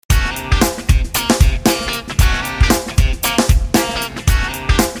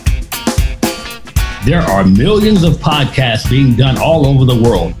There are millions of podcasts being done all over the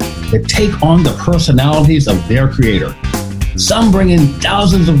world that take on the personalities of their creator. Some bring in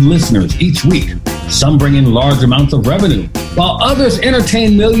thousands of listeners each week. Some bring in large amounts of revenue, while others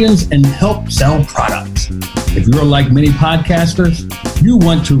entertain millions and help sell products. If you're like many podcasters, you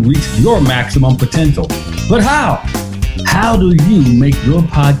want to reach your maximum potential. But how? How do you make your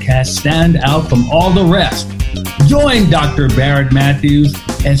podcast stand out from all the rest? Join Dr. Barrett Matthews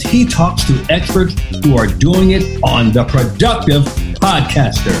as he talks to experts who are doing it on The Productive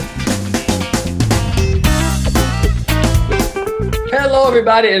Podcaster. Hello,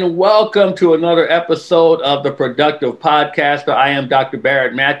 everybody, and welcome to another episode of The Productive Podcaster. I am Dr.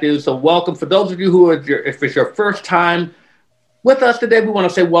 Barrett Matthews. So welcome. For those of you who are, if it's your first time with us today, we want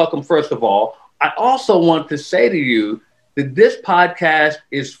to say welcome, first of all. I also want to say to you that this podcast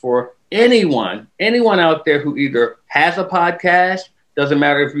is for anyone out there who either has a podcast, doesn't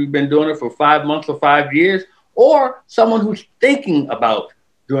matter if you've been doing it for 5 months or 5 years, or someone who's thinking about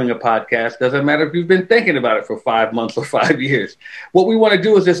doing a podcast, doesn't matter if you've been thinking about it for 5 months or 5 years. What we want to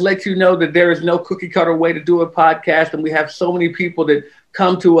do is just let you know that there is no cookie cutter way to do a podcast. And we have so many people that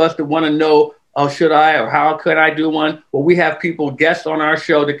come to us that want to know, oh, should I, or how could I do one? Well, we have people, guests on our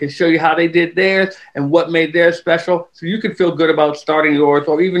show that can show you how they did theirs and what made theirs special. So you can feel good about starting yours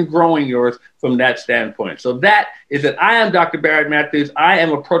or even growing yours from that standpoint. So that is it. I am Dr. Barrett Matthews. I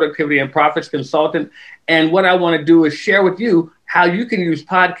am a productivity and profits consultant. And what I want to do is share with you how you can use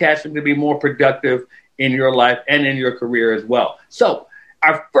podcasting to be more productive in your life and in your career as well. So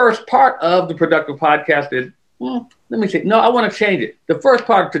our first part of the Productive Podcast is, I want to change it. The first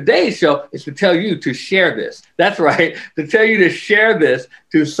part of today's show is to tell you to share this. That's right. To tell you to share this,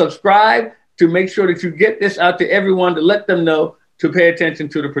 to subscribe, to make sure that you get this out to everyone, to let them know to pay attention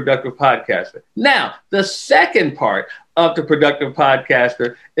to the Productive Podcaster. Now, the second part of the Productive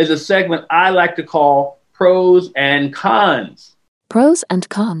Podcaster is a segment I like to call Pros and Cons. Pros and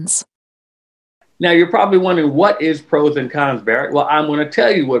Cons. Now, you're probably wondering, what is pros and cons, Barrett? Well, I'm going to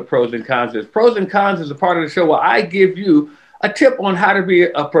tell you what pros and cons is. Pros and cons is a part of the show where I give you a tip on how to be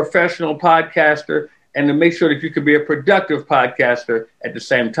a professional podcaster and to make sure that you can be a productive podcaster at the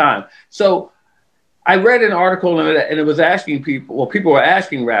same time. So I read an article and it was asking people were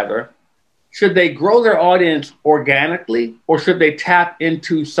asking rather, should they grow their audience organically or should they tap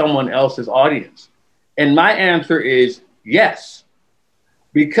into someone else's audience? And my answer is yes.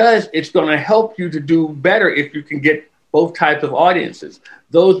 Because it's going to help you to do better if you can get both types of audiences.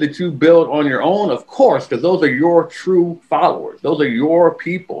 Those that you build on your own, of course, because those are your true followers. Those are your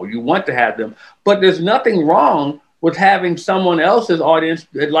people. You want to have them. But there's nothing wrong with having someone else's audience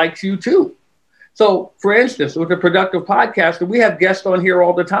that likes you too. So, for instance, with the Productive Podcaster, we have guests on here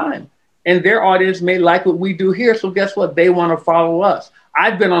all the time. And their audience may like what we do here. So guess what? They want to follow us.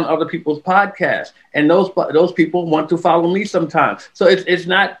 I've been on other people's podcasts, and those people want to follow me sometimes. So it's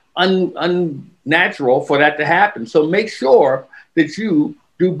not unnatural for that to happen. So make sure that you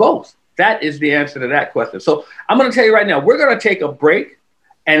do both. That is the answer to that question. So I'm going to tell you right now, we're going to take a break,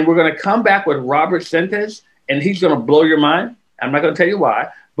 and we're going to come back with Robert Sentes, and he's going to blow your mind. I'm not going to tell you why,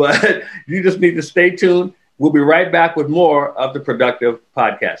 but you just need to stay tuned. We'll be right back with more of the Productive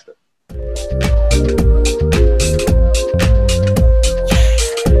Podcaster.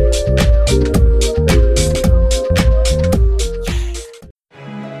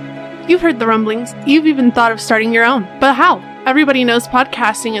 You've heard the rumblings. You've even thought of starting your own. But how? Everybody knows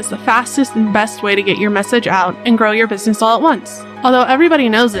podcasting is the fastest and best way to get your message out and grow your business all at once. Although everybody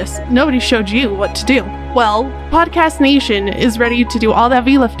knows this, nobody showed you what to do. Well, Podcast Nation is ready to do all the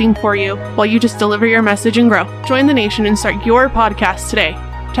heavy lifting for you while you just deliver your message and grow. Join the nation and start your podcast today.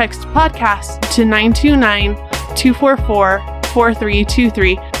 Text podcast to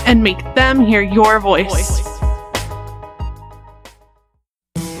 929-244-4323 and make them hear your voice.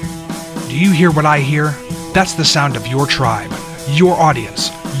 Do you hear what I hear? That's the sound of your tribe, your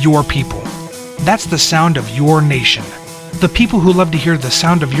audience, your people. That's the sound of your nation. The people who love to hear the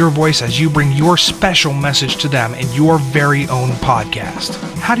sound of your voice as you bring your special message to them in your very own podcast.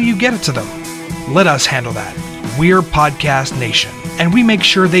 How do you get it to them? Let us handle that. We're Podcast Nation, and we make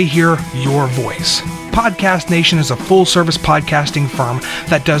sure they hear your voice. Podcast Nation is a full-service podcasting firm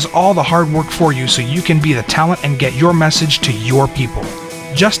that does all the hard work for you so you can be the talent and get your message to your people.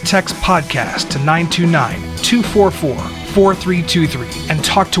 Just text podcast to 929-244-4323 and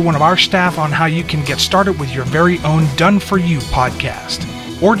talk to one of our staff on how you can get started with your very own done-for-you podcast.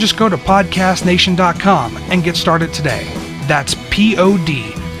 Or just go to podcastnation.com and get started today. That's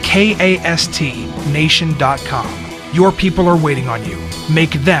PODCAST nation.com. Your people are waiting on you.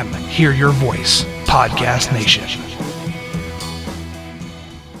 Make them hear your voice. Podcast Nation.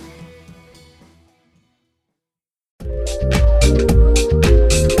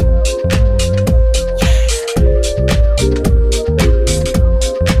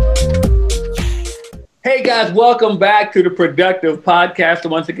 Hey guys, welcome back to the Productive Podcast.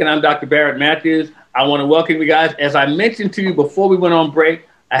 Once again, I'm Dr. Barrett Matthews. I want to welcome you guys. As I mentioned to you before we went on break,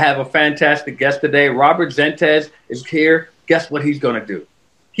 I have a fantastic guest today. Robert Zentes is here. Guess what he's going to do?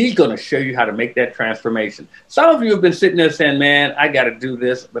 He's going to show you how to make that transformation. Some of you have been sitting there saying, man, I got to do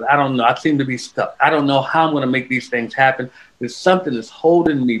this, but I don't know. I seem to be stuck. I don't know how I'm going to make these things happen. There's something that's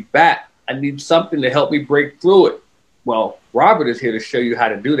holding me back. I need something to help me break through it. Well, Robert is here to show you how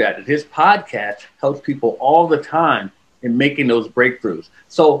to do that. And his podcast helps people all the time in making those breakthroughs.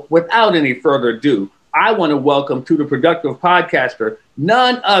 So without any further ado, I want to welcome to the Productive Podcaster,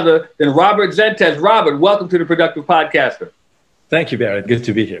 none other than Robert Zentes. Robert, welcome to the Productive Podcaster. Thank you, Barrett. Good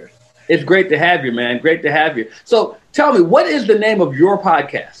to be here. It's great to have you, man. Great to have you. So tell me, what is the name of your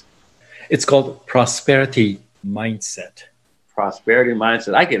podcast? It's called Prosperity Mindset. Prosperity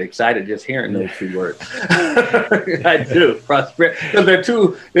Mindset. I get excited just hearing those two words. I do. Prosperity. Because they're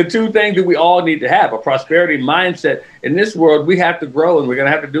two things that we all need to have. A prosperity mindset. In this world, we have to grow, and we're going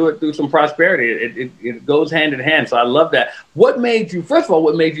to have to do it through some prosperity. It goes hand in hand. So I love that. What made you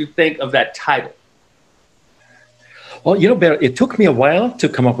think of that title? Well, Barrett, it took me a while to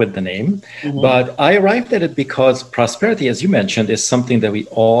come up with the name, but I arrived at it because prosperity, as you mentioned, is something that we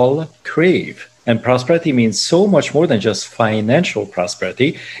all crave. And prosperity means so much more than just financial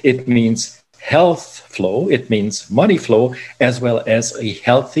prosperity. It means health flow. It means money flow, as well as a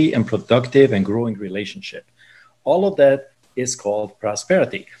healthy and productive and growing relationship. All of that is called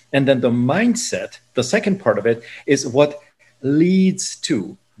prosperity. And then the mindset, the second part of it, is what leads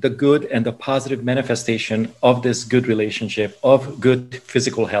to the good and the positive manifestation of this good relationship, of good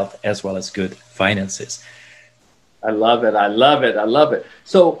physical health, as well as good finances. I love it. I love it. I love it.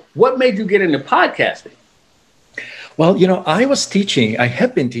 So what made you get into podcasting? Well, I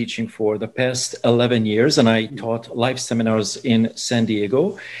have been teaching for the past 11 years, and I taught live seminars in San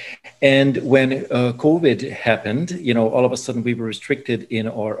Diego. And when COVID happened, all of a sudden we were restricted in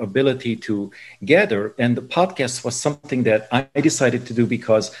our ability to gather. And the podcast was something that I decided to do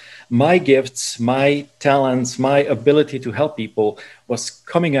because my gifts, my talents, my ability to help people was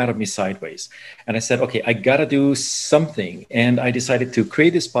coming out of me sideways. And I said, okay, I got to do something. And I decided to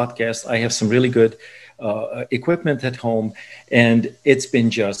create this podcast. I have some really good equipment at home, and it's been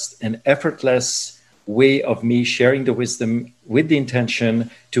just an effortless way of me sharing the wisdom with the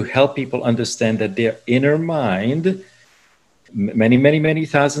intention to help people understand that their inner mind, many, many, many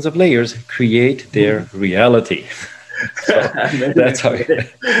thousands of layers, create their reality. So that's how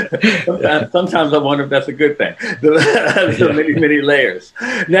sometimes I wonder if that's a good thing. Many, many layers.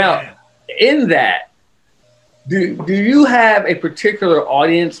 Now, in that, do you have a particular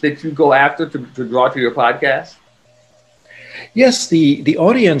audience that you go after to draw to your podcast? Yes, the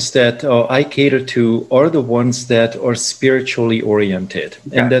audience that I cater to are the ones that are spiritually oriented.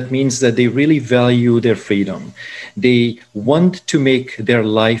 Okay. And that means that they really value their freedom. They want to make their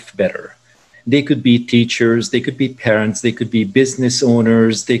life better. They could be teachers, they could be parents, they could be business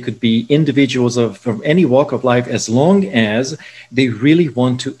owners, they could be individuals from any walk of life, as long as they really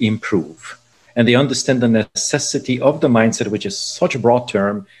want to improve. And they understand the necessity of the mindset, which is such a broad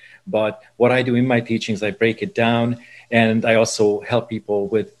term. But what I do in my teachings, I break it down. And I also help people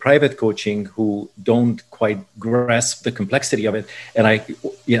with private coaching who don't quite grasp the complexity of it. And I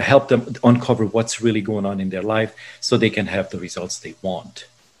help them uncover what's really going on in their life so they can have the results they want.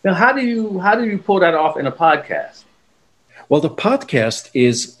 Now, how do you pull that off in a podcast? Well, the podcast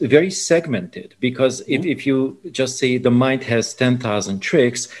is very segmented because if you just say the mind has 10,000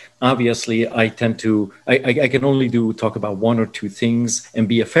 tricks, obviously I can only talk about one or two things and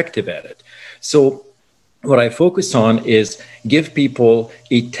be effective at it. So what I focus on is give people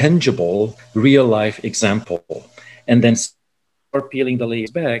a tangible, real life example, and then start peeling the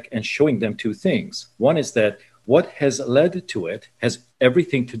layers back and showing them two things. One is that what has led to it has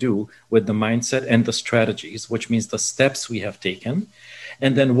everything to do with the mindset and the strategies, which means the steps we have taken.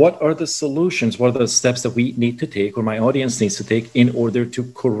 And then what are the solutions? What are the steps that we need to take or my audience needs to take in order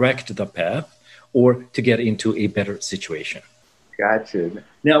to correct the path or to get into a better situation? Gotcha.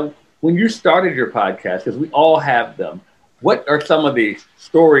 Now, when you started your podcast, because we all have them, what are some of the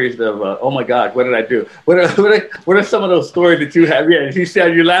stories of, oh my God, what did I do? What are some of those stories that you have? Yeah, you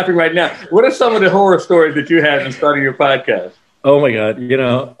said you're laughing right now. What are some of the horror stories that you had in starting your podcast? Oh my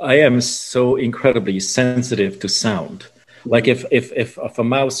God, I am so incredibly sensitive to sound. Like if a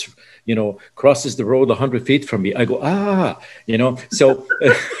mouse, crosses the road 100 feet from me, I go, so.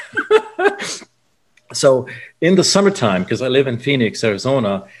 So in the summertime, because I live in Phoenix,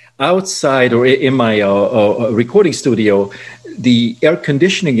 Arizona, outside or in my recording studio, the air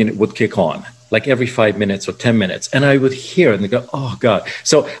conditioning unit would kick on. like every 5 minutes or 10 minutes. And I would hear it and go, oh God.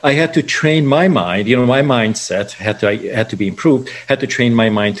 So I had to train my mind, my mindset had to be improved, had to train my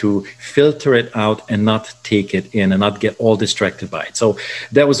mind to filter it out and not take it in and not get all distracted by it. So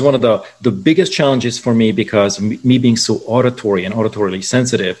that was one of the biggest challenges for me, because me being so auditory and auditorily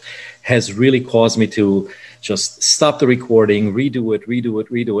sensitive has really caused me to just stop the recording, redo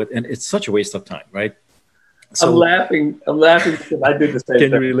it. And it's such a waste of time, right? So, I'm laughing because I did the same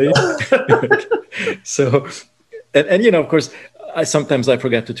thing. Can you relate? So, and of course, sometimes I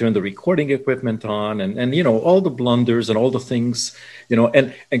forget to turn the recording equipment on, and all the blunders and all the things,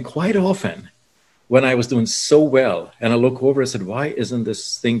 and quite often when I was doing so well and I look over, I said, why isn't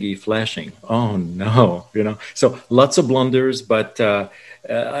this thingy flashing? Oh no, so lots of blunders, but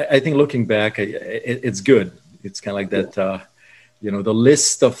I think looking back, it's good. It's kind of like that, the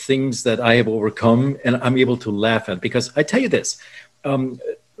list of things that I have overcome and I'm able to laugh at, because I tell you this,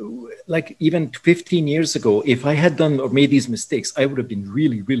 like even 15 years ago, if I had done or made these mistakes, I would have been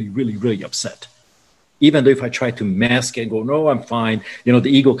really, really, really, really upset. Even though if I tried to mask it and go, no, I'm fine. The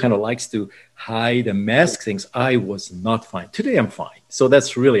ego kind of likes to hide and mask things. I was not fine. Today, I'm fine. So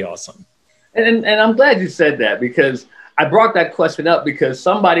that's really awesome. And I'm glad you said that, because I brought that question up because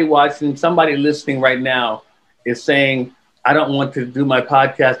somebody watching, somebody listening right now is saying, I don't want to do my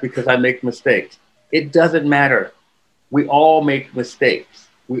podcast because I make mistakes. It doesn't matter. We all make mistakes.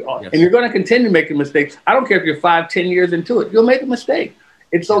 Yes. And you're going to continue making mistakes. I don't care if you're 5, 10 years into it. You'll make a mistake.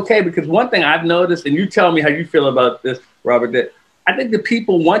 It's okay, because one thing I've noticed, and you tell me how you feel about this, Robert, that I think the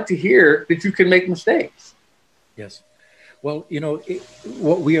people want to hear that you can make mistakes. Yes. Well,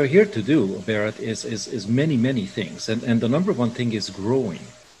 what we are here to do, Barrett, is many, many things. And the number one thing is growing.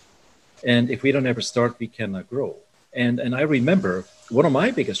 And if we don't ever start, we cannot grow. And I remember one of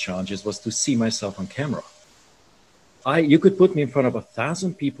my biggest challenges was to see myself on camera. You could put me in front of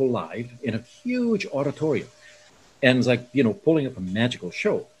 1,000 people live in a huge auditorium. And it's like, pulling up a magical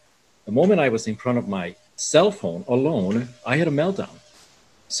show. The moment I was in front of my cell phone alone, I had a meltdown.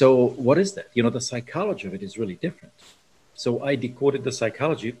 So what is that? The psychology of it is really different. So I decoded the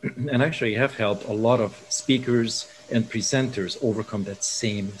psychology and actually have helped a lot of speakers and presenters overcome that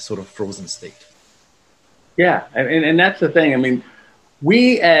same sort of frozen state. Yeah, and that's the thing. I mean,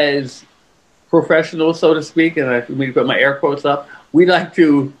 we as professionals, so to speak, and I mean, put my air quotes up, we like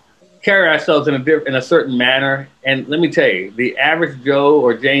to carry ourselves in a certain manner. And let me tell you, the average Joe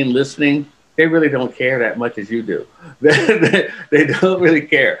or Jane listening, they really don't care that much as you do. They don't really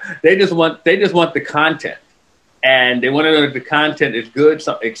care. They just want the content. And they want to know that the content is good,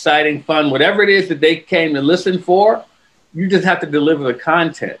 something exciting, fun, whatever it is that they came to listen for. You just have to deliver the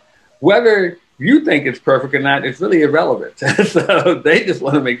content. Whether you think it's perfect or not, it's really irrelevant. So they just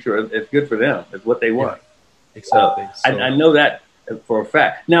want to make sure it's good for them. It's what they want. Yeah, exactly. So I know that for a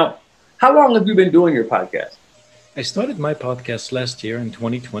fact. Now, how long have you been doing your podcast? I started my podcast last year in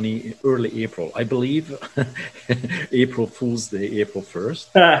 2020, early April. I believe April Fool's Day, April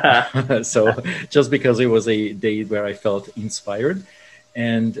 1st. So just because it was a day where I felt inspired.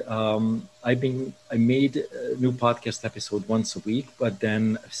 And I made a new podcast episode once a week, but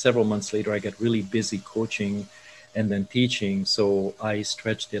then several months later, I got really busy coaching and then teaching. So I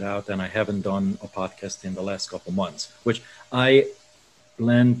stretched it out and I haven't done a podcast in the last couple months, which I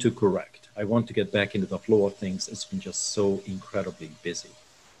plan to correct. I want to get back into the flow of things. It's been just so incredibly busy.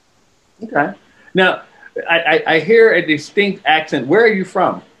 Okay. Now, I hear a distinct accent. Where are you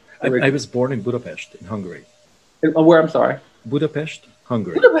from? I was born in Budapest, in Hungary. Where, I'm sorry? Budapest,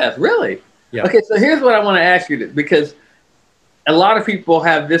 Hungary. Budapest, really? Yeah. Okay, so here's what I want to ask you, because a lot of people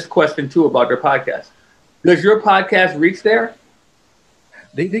have this question too about their podcast. Does your podcast reach there?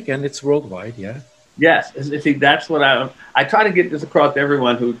 They can. It's worldwide, yeah. Yes. See, that's what I try to get this across to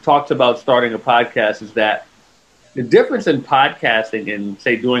everyone who talks about starting a podcast, is that the difference in podcasting and,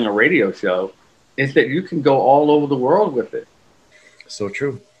 say, doing a radio show is that you can go all over the world with it. So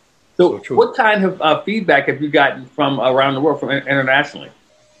true. So true. What kind of feedback have you gotten from around the world, from internationally?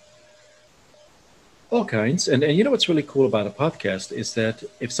 All kinds. And you know what's really cool about a podcast is that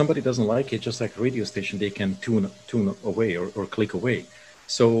if somebody doesn't like it, just like a radio station, they can tune away or click away.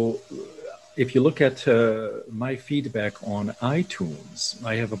 So if you look at my feedback on iTunes,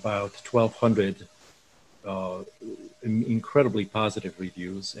 I have about 1,200 incredibly positive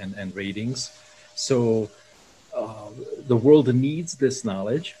reviews and ratings. So the world needs this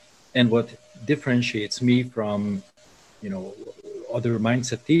knowledge. And what differentiates me from, other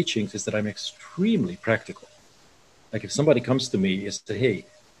mindset teachings is that I'm extremely practical. Like if somebody comes to me and says, hey,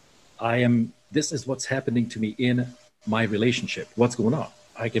 this is what's happening to me in my relationship. What's going on?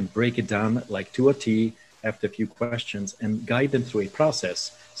 I can break it down like to a T after a few questions and guide them through a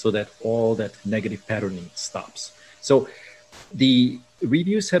process so that all that negative patterning stops. So the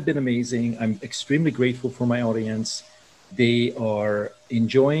reviews have been amazing. I'm extremely grateful for my audience. They are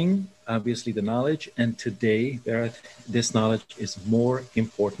enjoying, obviously, the knowledge. And today, Barrett, this knowledge is more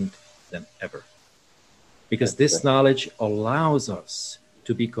important than ever. Because this knowledge allows us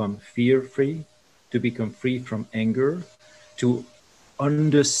to become fear-free, to become free from anger, to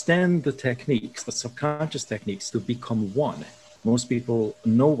understand the techniques, the subconscious techniques, to become one. Most people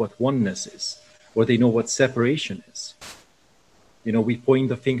know what oneness is, or they know what separation is. You know, we point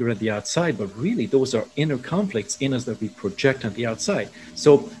the finger at the outside, but really those are inner conflicts in us that we project on the outside.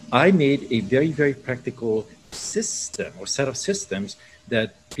 So I made a very, very practical system or set of systems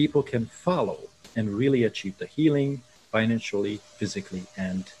that people can follow and really achieve the healing financially, physically,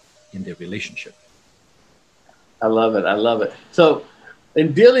 and in their relationship. I love it. I love it. So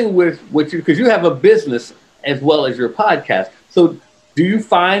in dealing with what you, because you have a business as well as your podcast. So do you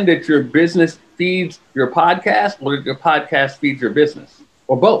find that your business feeds your podcast, or that your podcast feeds your business,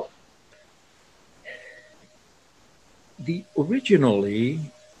 or both? Originally,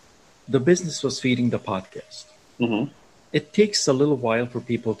 the business was feeding the podcast. Mm-hmm. It takes a little while for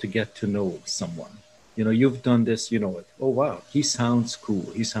people to get to know someone. You know, you've done this, you know it. Oh, wow, he sounds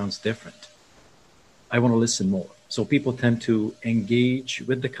cool. He sounds different. I want to listen more. So people tend to engage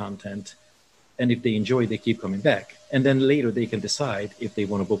with the content. And if they enjoy, they keep coming back. And then later they can decide if they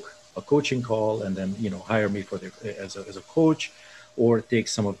want to book a coaching call and then, you know, hire me for their, as a coach, or take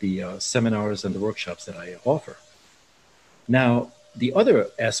some of the seminars and the workshops that I offer. Now, the other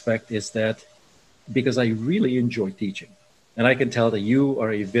aspect is that because I really enjoy teaching, and I can tell that you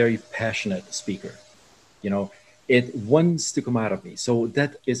are a very passionate speaker, you know, it wants to come out of me. So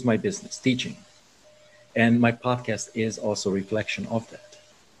that is my business, teaching. And my podcast is also a reflection of that.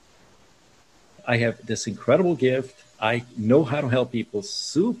 I have this incredible gift. I know how to help people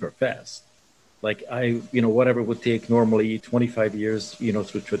super fast. Like whatever would take normally 25 years, you know,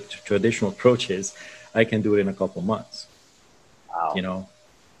 through traditional approaches, I can do it in a couple months. Wow. You know,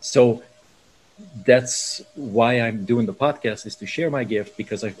 so that's why I'm doing the podcast, is to share my gift,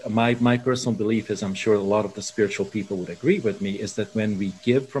 because my personal belief is, I'm sure a lot of the spiritual people would agree with me, is that when we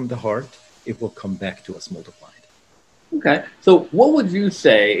give from the heart, it will come back to us multiplied. Okay. So what would you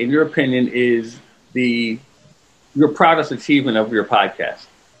say, in your opinion, is your proudest achievement of your podcast?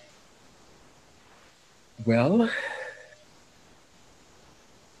 Well,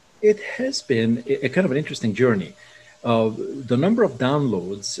 it has been a kind of an interesting journey. The number of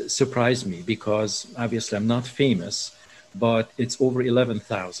downloads surprised me, because obviously I'm not famous, but it's over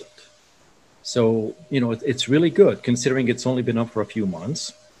 11,000. So, you know, it's really good considering it's only been up for a few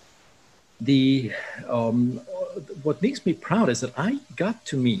months. What makes me proud is that I got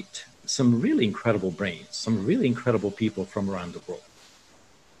to meet some really incredible brains, some really incredible people from around the world.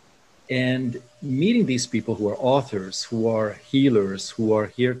 And meeting these people who are authors, who are healers, who are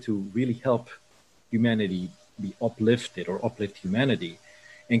here to really help humanity be uplifted or uplift humanity,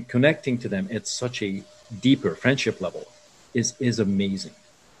 and connecting to them at such a deeper friendship level is amazing.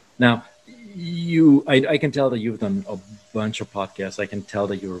 Now, I can tell that you've done a bunch of podcasts. I can tell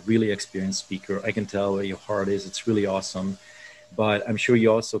that you're a really experienced speaker. I can tell where your heart is. It's really awesome. But I'm sure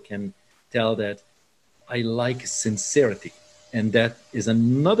you also can tell that I like sincerity. And that is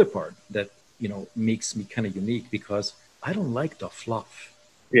another part that, you know, makes me kind of unique, because I don't like the fluff.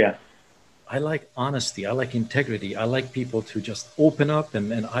 Yeah. I like honesty. I like integrity. I like people to just open up,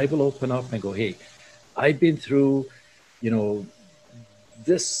 and I will open up and go, hey, I've been through, you know,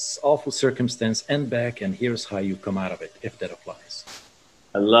 this awful circumstance and back, and here's how you come out of it, if that applies.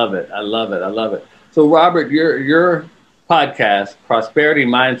 I love it. I love it. I love it. So, Robert, your podcast, Prosperity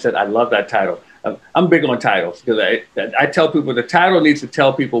Mindset, I love that title. I'm big on titles, because I tell people the title needs to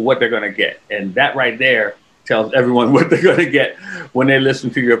tell people what they're going to get. And that right there tells everyone what they're going to get when they listen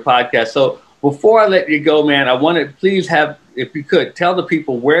to your podcast. So before I let you go, man, I want to please have, if you could, tell the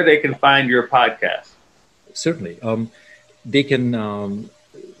people where they can find your podcast. Certainly. They can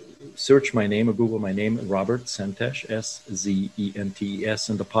search my name or Google my name, Robert Sentes, Zentes,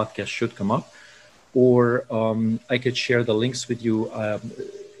 and the podcast should come up. Or I could share the links with you.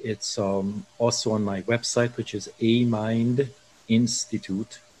 It's also on my website, which is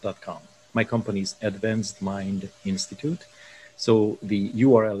amindinstitute.com. My company is Advanced Mind Institute. So the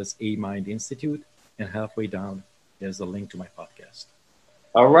URL is A Mind Institute, and halfway down, there's a link to my podcast.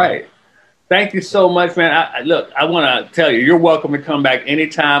 All right. Thank you so much, man. I want to tell you, you're welcome to come back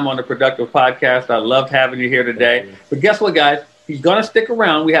anytime on the Productive Podcast. I loved having you here today. But guess what, guys? He's going to stick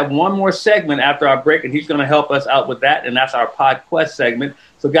around. We have one more segment after our break, and he's going to help us out with that, and that's our PodQuest segment.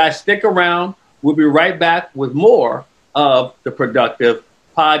 So, guys, stick around. We'll be right back with more of the Productive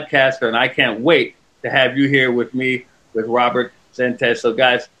Podcaster. And I can't wait to have you here with me, with Robert Zentes. So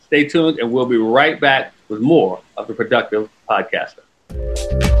guys, stay tuned and we'll be right back with more of the Productive Podcaster.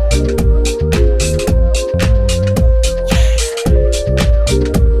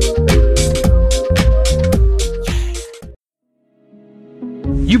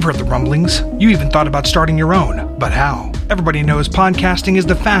 You've heard the rumblings. You even thought about starting your own. But how? Everybody knows podcasting is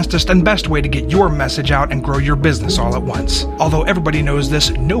the fastest and best way to get your message out and grow your business all at once. Although everybody knows this,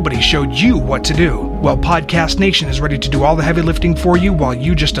 nobody showed you what to do. Well, Podcast Nation is ready to do all the heavy lifting for you while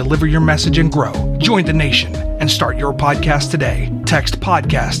you just deliver your message and grow. Join the nation and start your podcast today. Text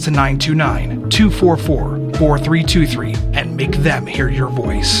podcast to 929-244-4323 and make them hear your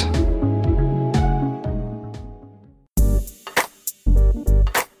voice.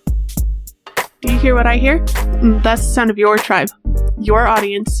 Do you hear what I hear? That's the sound of your tribe, your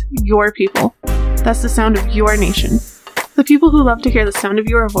audience, your people. That's the sound of your nation. The people who love to hear the sound of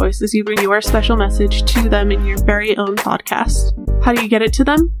your voice as you bring your special message to them in your very own podcast. How do you get it to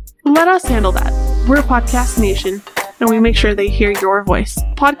them? Let us handle that. We're Podcast Nation, and we make sure they hear your voice.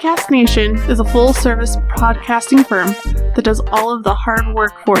 Podcast Nation is a full-service podcasting firm that does all of the hard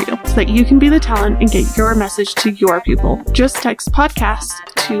work for you so that you can be the talent and get your message to your people. Just text podcast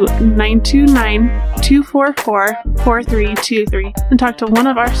to 929-244-4323 and talk to one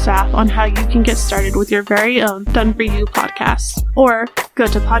of our staff on how you can get started with your very own done-for-you podcast. Or go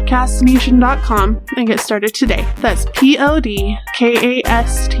to podcastnation.com and get started today. That's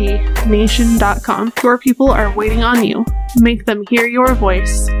PODCAST nation.com. Your people are waiting on you. Make them hear your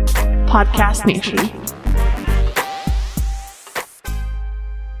voice. Podcast Nation.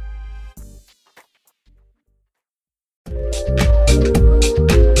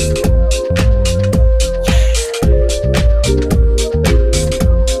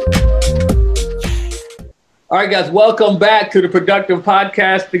 All right, guys, welcome back to the Productive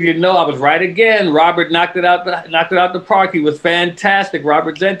Podcast. You know, I was right again. Robert knocked it out the park. He was fantastic,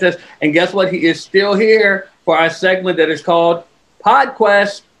 Robert Zentes. And guess what? He is still here for our segment that is called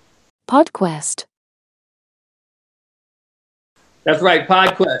PodQuest. PodQuest. That's right,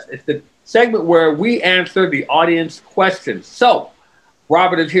 PodQuest. It's the segment where we answer the audience questions. So,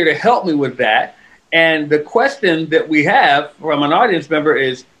 Robert is here to help me with that. And the question that we have from an audience member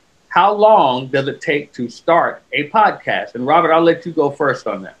is, how long does it take to start a podcast? And Robert, I'll let you go first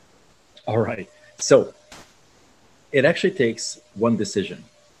on that. All right. So it actually takes one decision,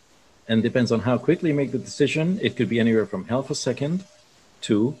 and depends on how quickly you make the decision. It could be anywhere from half a second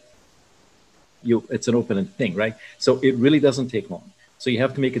to it's an open thing, right? So it really doesn't take long. So you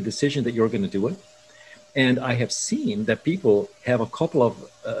have to make a decision that you're going to do it. And I have seen that people have a couple of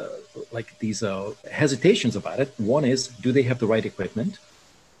hesitations about it. One is, do they have the right equipment?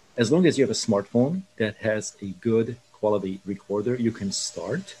 As long as you have a smartphone that has a good quality recorder, you can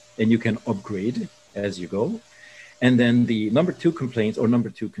start and you can upgrade as you go. And then the number two concerns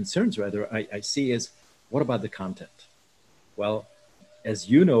I see is, what about the content? Well, as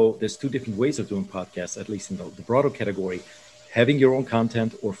you know, there's two different ways of doing podcasts, at least in the broader category, having your own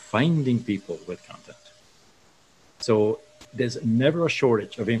content or finding people with content. So there's never a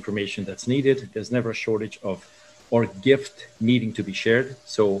shortage of information that's needed. There's never a shortage of or gift needing to be shared.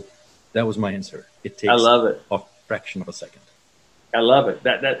 So that was my answer. It takes a fraction of a second. I love it.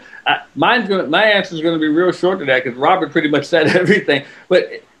 My answer is going to be real short to that because Robert pretty much said everything.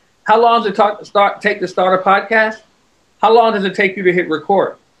 But how long does it take to start a podcast? How long does it take you to hit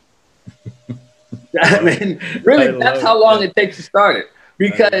record? I mean, really, that's how long it takes to start it.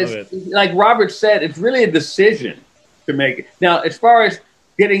 Because, like Robert said, it's really a decision to make it. Now, as far as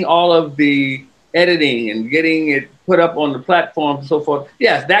getting all of the editing and getting it put up on the platforms and so forth,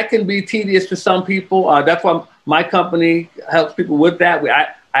 yes, that can be tedious to some people. That's why my company helps people with that.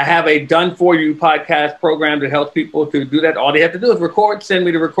 I have a done-for-you podcast program that helps people to do that. All they have to do is record, send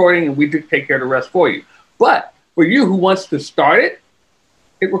me the recording, and we do take care of the rest for you. But for you who wants to start it,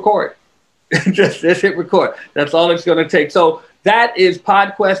 hit record. just hit record. That's all it's going to take. So that is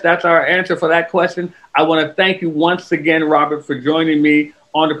PodQuest. That's our answer for that question. I want to thank you once again, Robert, for joining me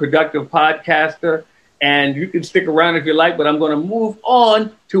on the Productive Podcaster. And you can stick around if you like, but I'm going to move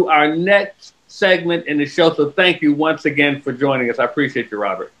on to our next segment in the show. So thank you once again for joining us. I appreciate you,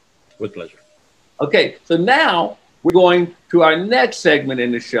 Robert. With pleasure. Okay, so now we're going to our next segment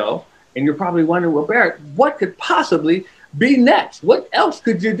in the show. And you're probably wondering, well, Barrett, what could possibly be next? What else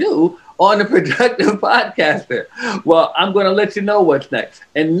could you do on the Productive Podcaster? Well, I'm going to let you know what's next.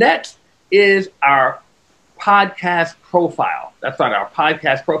 And next is our podcast profile. That's right, our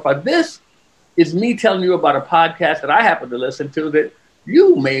podcast profile. This is me telling you about a podcast that I happen to listen to that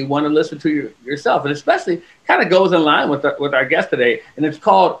you may want to listen to yourself. And especially kind of goes in line with our guest today. And it's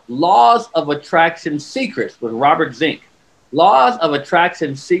called Laws of Attraction Secrets with Robert Zink. Laws of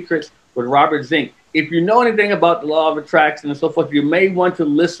Attraction Secrets with Robert Zink. If you know anything about the law of attraction and so forth, you may want to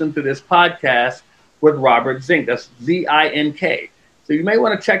listen to this podcast with Robert Zink. That's Z-I-N-K. So you may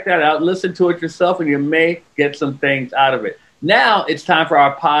want to check that out, listen to it yourself, and you may get some things out of it. Now it's time for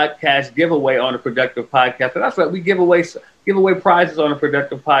our podcast giveaway on the Productive Podcaster. That's right, we give away prizes on the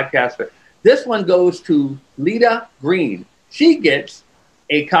Productive Podcaster. This one goes to Lita Green. She gets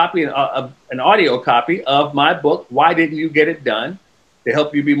a copy, an audio copy of my book, Why Didn't You Get It Done? To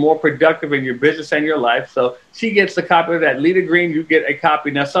help you be more productive in your business and your life. So she gets a copy of that. Lita Green, you get a copy.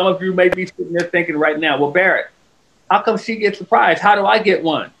 Now, some of you may be sitting there thinking right now, well, Barrett, how come she gets the prize? How do I get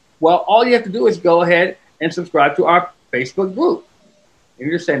one? Well, all you have to do is go ahead and subscribe to our Facebook group. And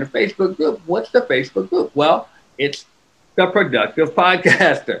you're saying the Facebook group, what's the Facebook group? Well, it's the Productive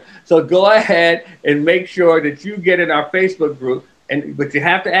Podcaster. So go ahead and make sure that you get in our Facebook group, but you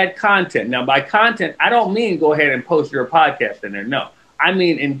have to add content. Now, by content, I don't mean go ahead and post your podcast in there. No, I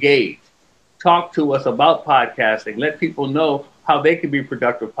mean engage. Talk to us about podcasting. Let people know how they can be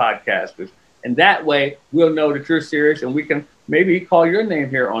productive podcasters. And that way, we'll know that you're serious and we can maybe call your name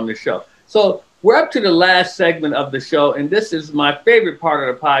here on the show. So we're up to the last segment of the show, and this is my favorite part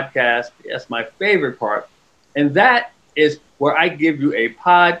of the podcast. Yes, my favorite part. And that is where I give you a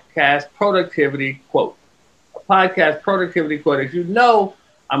podcast productivity quote. A podcast productivity quote. As you know,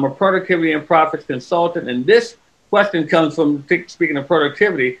 I'm a productivity and profits consultant, and this question comes from, speaking of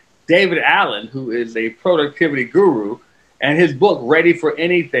productivity, David Allen, who is a productivity guru, and his book, Ready for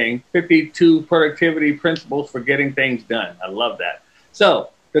Anything, 52 Productivity Principles for Getting Things Done. I love that. So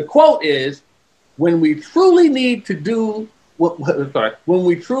the quote is, when we truly need to do when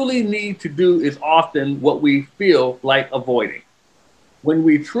we truly need to do is often what we feel like avoiding. When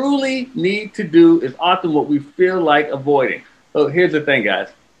we truly need to do is often what we feel like avoiding. So here's the thing, guys.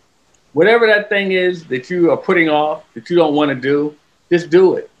 Whatever that thing is that you are putting off, that you don't want to do, just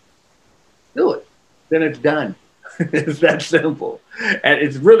do it. Do it. Then it's done. It's that simple. And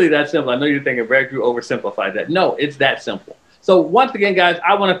it's really that simple. I know you're thinking, Barrett, you oversimplified that. No, it's that simple. So once again, guys,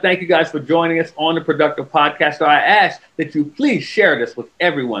 I want to thank you guys for joining us on the Productive Podcast. So I ask that you please share this with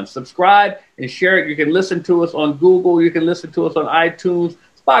everyone. Subscribe and share it. You can listen to us on Google. You can listen to us on iTunes,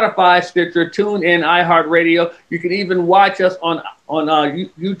 Spotify, Stitcher, TuneIn, iHeartRadio. You can even watch us on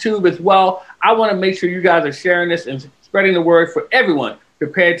YouTube as well. I want to make sure you guys are sharing this and spreading the word for everyone to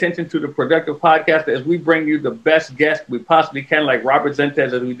pay attention to the Productive Podcast as we bring you the best guests we possibly can, like Robert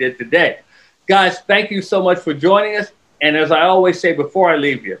Zentez, as we did today. Guys, thank you so much for joining us. And as I always say before I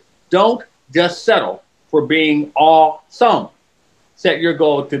leave you, don't just settle for being awesome. Set your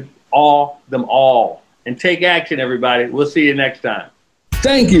goal to all them all. And take action, everybody. We'll see you next time.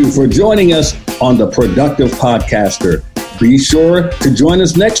 Thank you for joining us on the Productive Podcaster. Be sure to join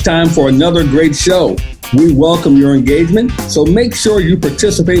us next time for another great show. We welcome your engagement, so make sure you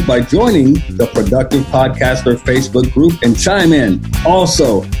participate by joining the Productive Podcaster Facebook group and chime in.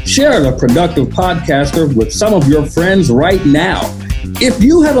 Also, share the Productive Podcaster with some of your friends right now. If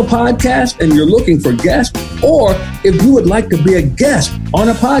you have a podcast and you're looking for guests, or if you would like to be a guest on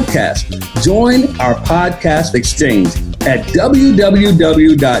a podcast, join our podcast exchange at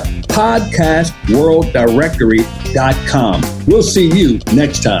www.podcastworlddirectory.com. We'll see you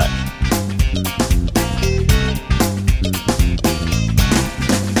next time.